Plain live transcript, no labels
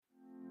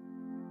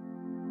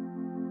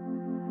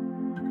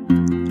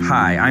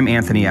Hi, I'm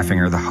Anthony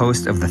Effinger, the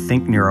host of the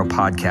Think Neuro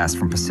podcast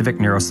from Pacific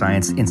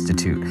Neuroscience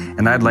Institute,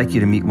 and I'd like you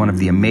to meet one of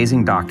the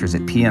amazing doctors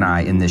at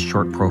P&I in this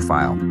short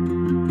profile.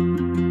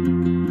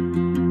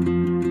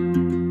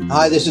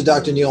 Hi, this is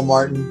Dr. Neil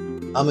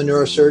Martin. I'm a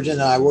neurosurgeon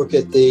and I work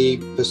at the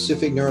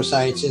Pacific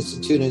Neuroscience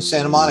Institute in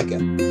Santa Monica.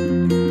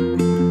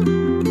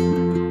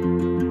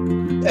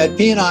 At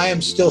P&I,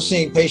 I'm still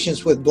seeing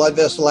patients with blood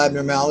vessel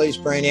abnormalities,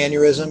 brain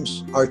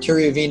aneurysms,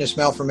 arteriovenous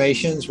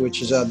malformations,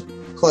 which is a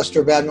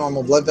cluster of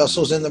abnormal blood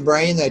vessels in the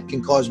brain that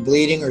can cause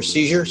bleeding or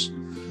seizures.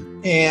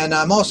 And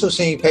I'm also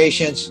seeing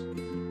patients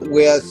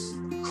with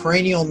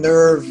cranial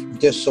nerve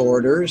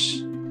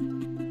disorders,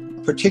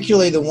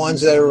 particularly the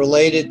ones that are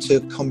related to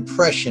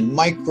compression,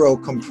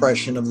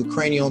 microcompression of the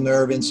cranial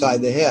nerve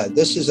inside the head.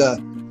 This is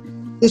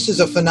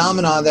a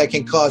phenomenon that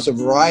can cause a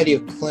variety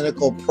of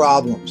clinical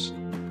problems.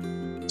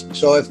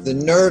 So if the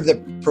nerve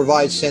that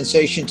provides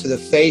sensation to the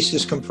face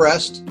is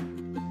compressed,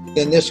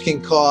 then this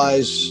can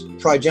cause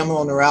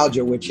trigeminal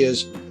neuralgia, which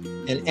is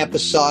an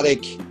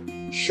episodic,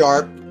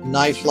 sharp,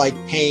 knife-like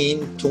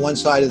pain to one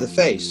side of the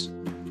face.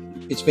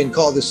 It's been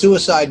called the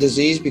suicide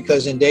disease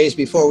because in days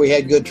before we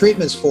had good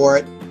treatments for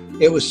it,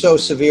 it was so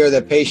severe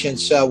that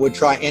patients would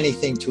try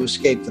anything to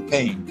escape the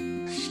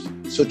pain.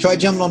 So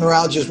trigeminal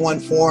neuralgia is one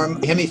form,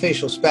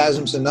 hemifacial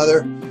spasms another.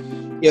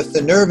 If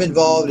the nerve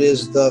involved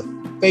is the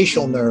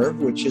facial nerve,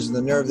 which is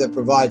the nerve that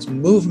provides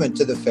movement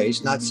to the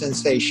face, not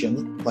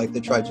sensation, like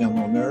the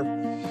trigeminal nerve,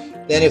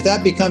 then if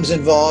that becomes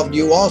involved,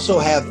 you also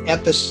have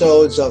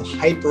episodes of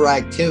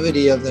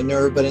hyperactivity of the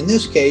nerve, but in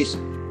this case,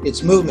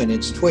 it's movement,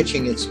 it's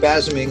twitching, it's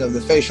spasming of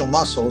the facial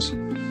muscles,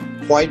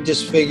 quite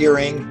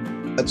disfiguring.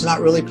 It's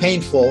not really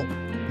painful,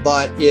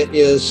 but it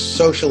is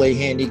socially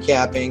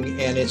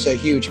handicapping, and it's a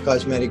huge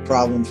cosmetic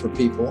problem for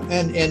people.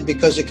 And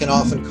because it can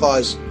often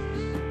cause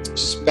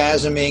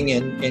spasming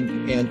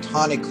and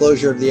tonic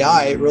closure of the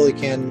eye, it really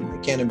can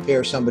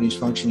impair somebody's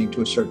functioning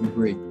to a certain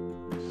degree.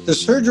 The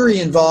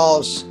surgery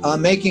involves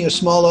making a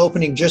small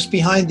opening just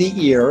behind the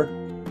ear,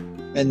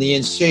 and the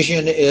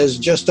incision is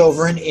just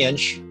over an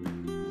inch.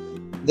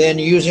 Then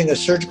using a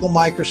surgical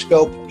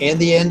microscope and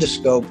the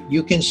endoscope,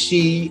 you can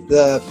see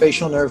the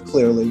facial nerve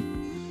clearly,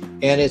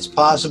 and it's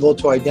possible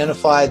to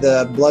identify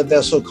the blood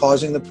vessel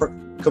causing the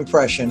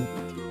compression.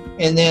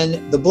 And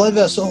then the blood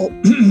vessel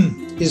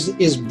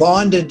is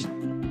bonded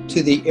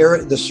to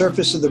the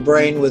surface of the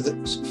brain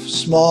with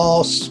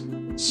small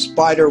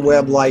spider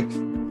web-like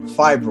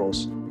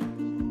fibrils,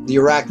 the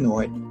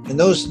arachnoid. And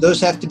those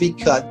have to be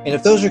cut. And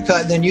if those are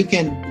cut, then you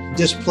can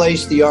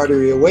displace the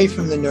artery away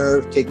from the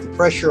nerve, take the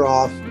pressure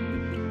off.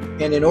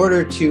 And in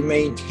order to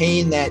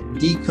maintain that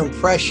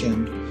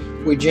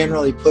decompression, we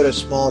generally put a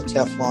small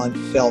Teflon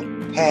felt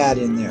pad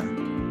in there.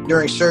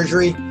 During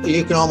surgery,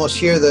 you can almost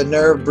hear the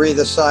nerve breathe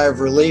a sigh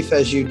of relief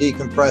as you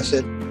decompress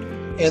it.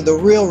 And the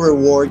real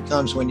reward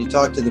comes when you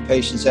talk to the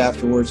patients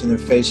afterwards and their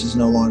face is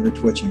no longer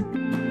twitching.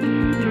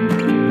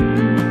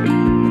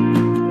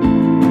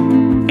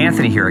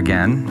 Anthony here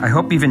again. I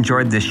hope you've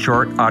enjoyed this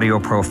short audio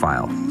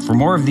profile. For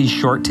more of these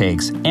short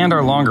takes and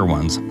our longer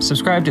ones,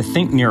 subscribe to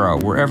Think Neuro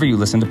wherever you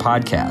listen to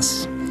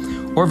podcasts,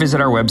 or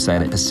visit our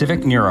website at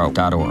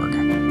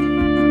pacificneuro.org.